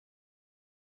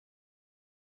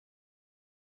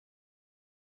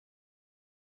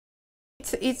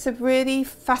It's a really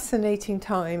fascinating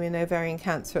time in ovarian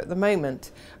cancer at the moment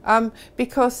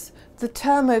because the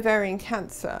term ovarian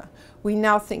cancer we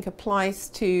now think applies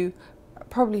to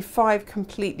probably 5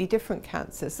 completely different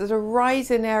cancers that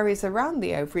arise in areas around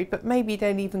the ovary but maybe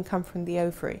don't even come from the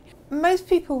ovary. Most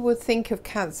people would think of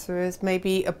cancer as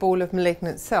maybe a ball of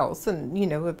malignant cells, and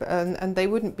and they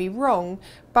wouldn't be wrong,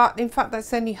 but in fact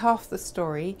that's only half the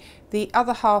story. The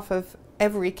other half of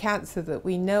every cancer that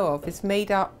we know of is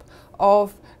made up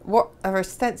of what are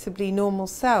ostensibly normal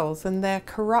cells, and they're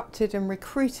corrupted and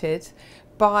recruited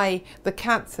by the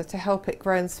cancer to help it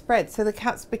grow and spread. So the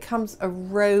cancer becomes a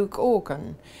rogue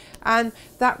organ, and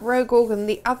that rogue organ,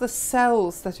 the other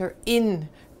cells that are in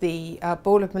the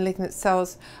ball of malignant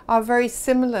cells, are very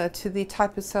similar to the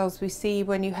type of cells we see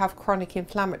when you have chronic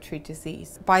inflammatory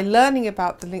disease. By learning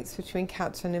about the links between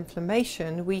cancer and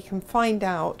inflammation, we can find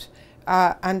out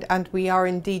and we are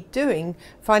indeed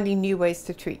finding new ways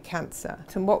to treat cancer.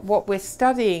 And what we're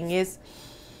studying is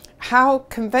how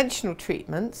conventional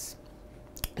treatments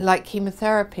like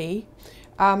chemotherapy,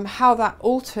 how that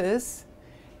alters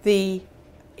the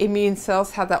immune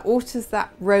cells, how that alters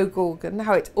that rogue organ,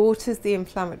 how it alters the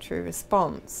inflammatory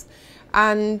response,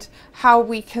 and how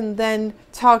we can then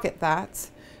target that.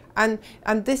 And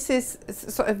this is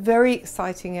sort of a very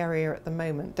exciting area at the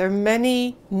moment. There are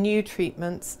many new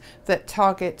treatments that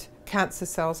target cancer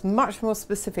cells much more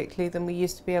specifically than we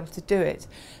used to be able to do it.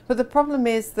 But the problem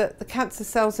is that the cancer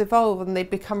cells evolve and they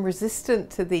become resistant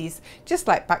to these, just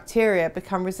like bacteria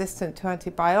become resistant to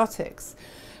antibiotics.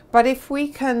 But if we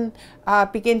can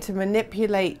begin to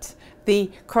manipulate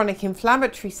the chronic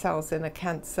inflammatory cells in a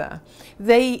cancer,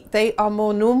 they are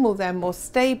more normal, they're more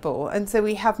stable, and so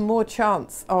we have more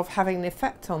chance of having an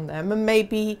effect on them, and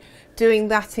maybe doing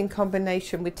that in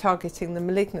combination with targeting the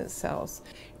malignant cells.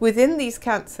 Within these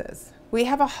cancers, we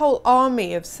have a whole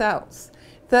army of cells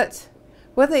that,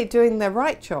 whether they're doing their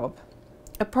right job,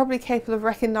 are probably capable of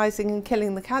recognizing and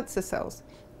killing the cancer cells,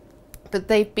 but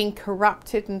they've been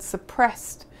corrupted and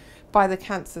suppressed by the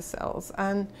cancer cells.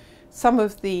 And some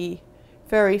of the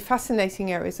very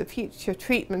fascinating areas of future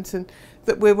treatment and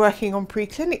that we're working on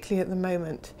preclinically at the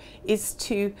moment is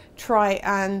to try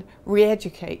and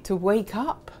re-educate, to wake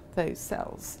up those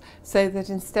cells so that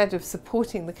instead of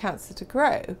supporting the cancer to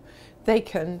grow, they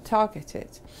can target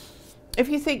it. If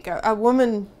you think a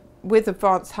woman with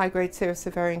advanced high-grade serous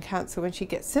ovarian cancer, when she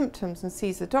gets symptoms and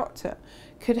sees a doctor,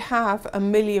 could have a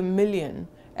million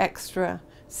extra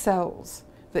cells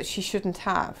that she shouldn't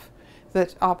have,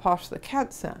 that are part of the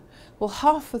cancer. Well,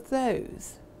 half of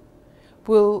those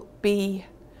will be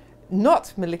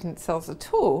not malignant cells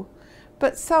at all,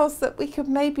 but cells that we could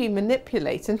maybe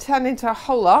manipulate and turn into a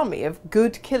whole army of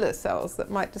good killer cells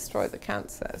that might destroy the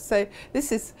cancer. So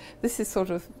these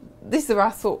are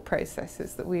our thought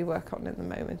processes that we work on at the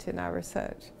moment in our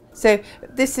research. So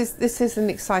this is an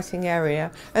exciting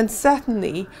area, and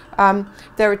certainly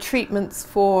there are treatments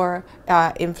for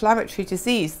inflammatory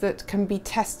disease that can be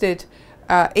tested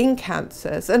in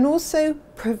cancers, and also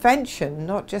prevention,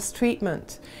 not just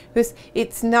treatment, because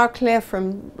it's now clear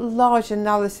from large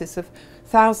analysis of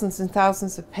thousands and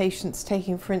thousands of patients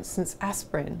taking, for instance,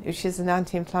 aspirin, which is an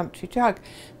anti-inflammatory drug,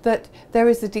 that there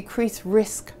is a decreased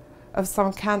risk of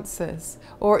some cancers,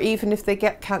 or even if they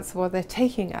get cancer while they're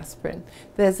taking aspirin,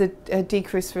 there's a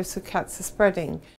decreased risk of cancer spreading.